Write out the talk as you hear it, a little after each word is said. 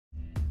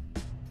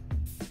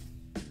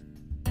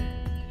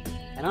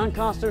An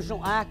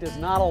unconstitutional act is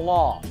not a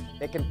law.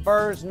 It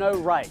confers no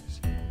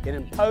rights. It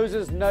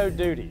imposes no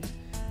duties.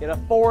 It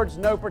affords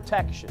no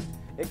protection.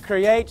 It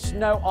creates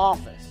no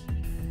office.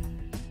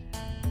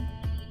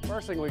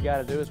 First thing we've got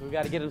to do is we've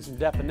got to get into some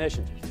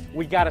definitions.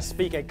 We've got to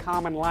speak a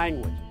common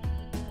language.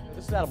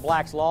 This is out of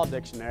Black's Law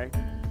Dictionary.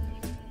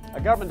 A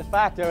government de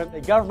facto,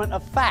 a government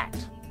of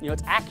fact.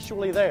 It's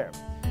actually there.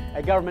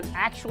 A government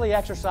actually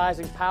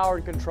exercising power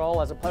and control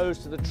as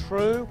opposed to the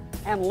true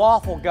and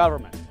lawful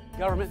government.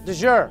 Government de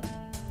jure.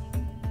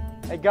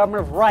 A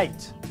government of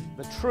right,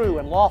 the true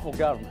and lawful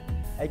government.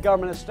 A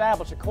government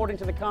established according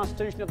to the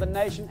Constitution of the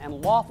nation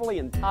and lawfully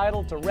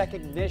entitled to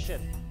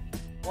recognition.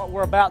 What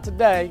we're about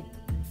today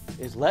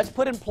is let's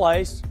put in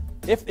place,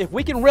 if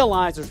we can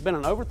realize there's been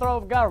an overthrow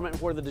of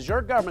government where the de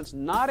jure government's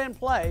not in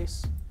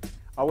place,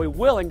 are we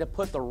willing to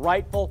put the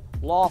rightful,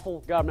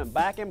 lawful government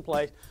back in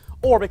place?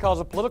 Or because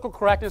of political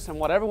correctness and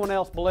what everyone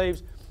else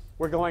believes,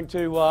 we're going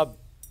to,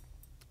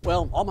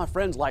 well, all my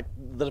friends like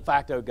the de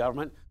facto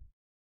government.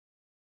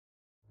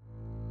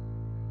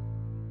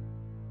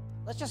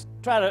 Let's just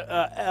try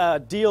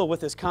to deal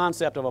with this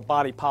concept of a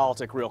body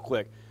politic real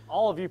quick.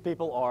 All of you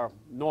people are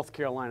North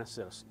Carolina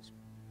citizens.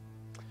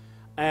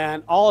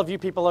 And all of you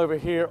people over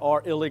here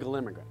are illegal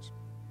immigrants.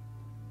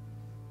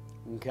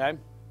 Okay?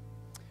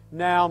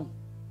 Now,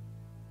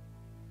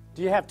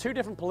 do you have two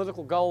different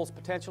political goals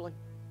potentially?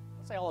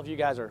 Let's say all of you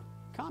guys are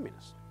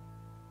communists.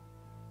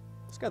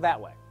 Let's go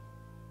that way.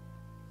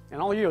 And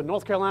all of you are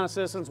North Carolina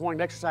citizens wanting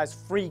to exercise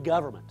free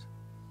government.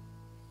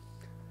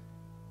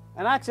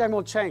 And actually, I'm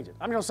going to change it.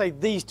 I'm going to say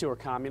these two are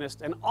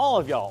communists, and all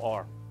of y'all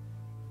are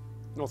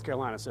North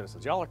Carolina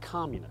citizens. Y'all are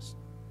communists.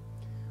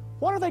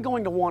 What are they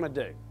going to want to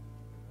do?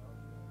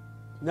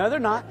 No, they're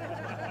not.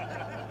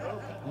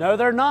 No,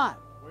 they're not.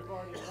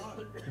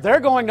 They're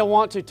going to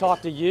want to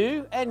talk to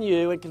you and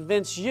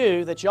convince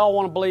you that y'all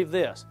want to believe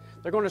this.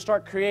 They're going to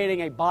start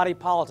creating a body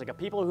politic of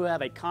people who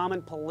have a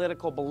common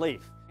political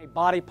belief. A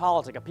body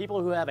politic of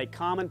people who have a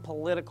common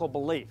political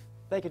belief.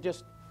 They could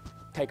just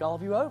take all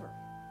of you over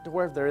to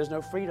where there is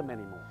no freedom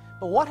anymore.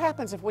 But what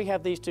happens if we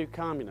have these two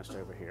communists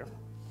over here,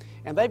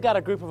 and they've got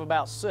a group of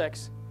about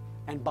 6,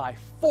 and by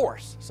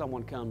force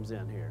someone comes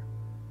in here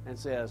and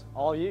says,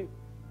 all you,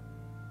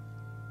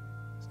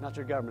 it's not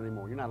your government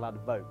anymore. You're not allowed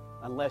to vote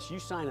unless you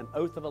sign an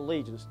oath of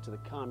allegiance to the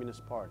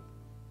Communist Party.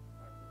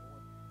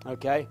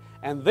 Okay?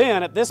 And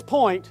then at this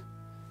point,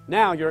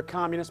 now you're a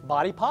communist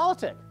body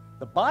politic.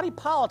 The body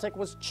politic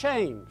was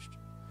changed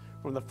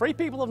from the free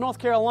people of North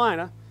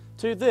Carolina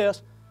to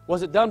this.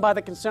 Was it done by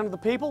the consent of the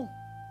people?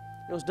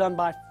 It was done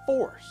by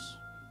force.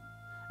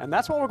 And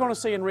that's what we're going to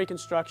see in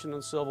Reconstruction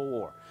and Civil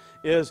War,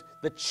 is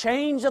the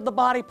change of the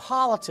body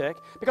politic,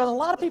 because a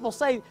lot of people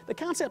say, the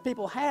concept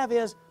people have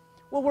is,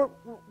 well,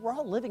 we're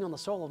all living on the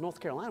soil of North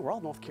Carolina. We're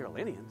all North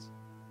Carolinians.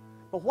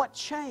 But what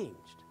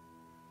changed?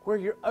 Where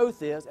your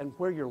oath is and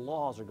where your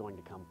laws are going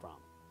to come from,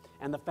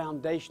 and the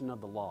foundation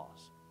of the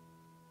laws.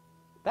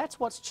 That's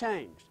what's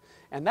changed.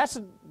 And that's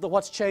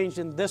what's changed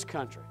in this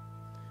country,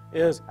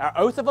 is our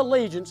oath of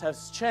allegiance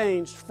has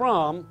changed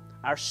from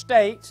our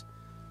state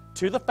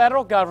to the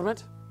federal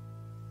government.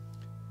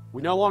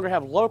 We no longer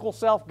have local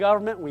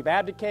self-government. We've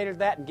abdicated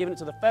that and given it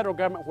to the federal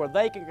government, where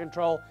they can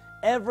control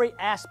every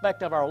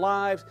aspect of our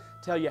lives,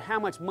 tell you how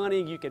much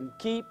money you can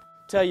keep,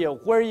 tell you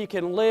where you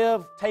can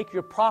live, take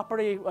your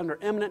property under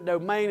eminent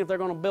domain if they're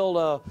going to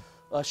build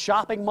a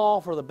shopping mall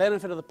for the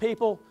benefit of the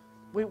people.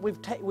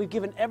 We've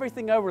given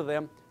everything over to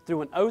them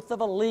through an oath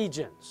of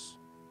allegiance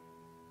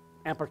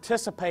and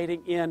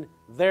participating in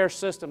their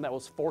system that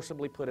was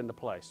forcibly put into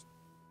place.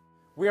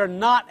 We are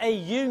not a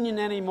union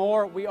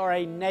anymore. We are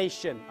a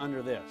nation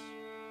under this.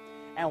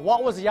 And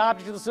what was the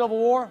object of the Civil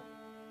War?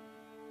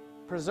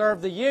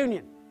 Preserve the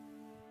union.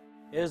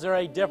 Is there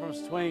a difference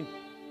between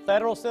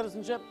federal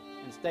citizenship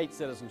and state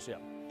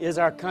citizenship? Is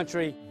our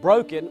country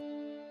broken,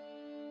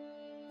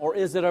 or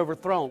is it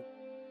overthrown?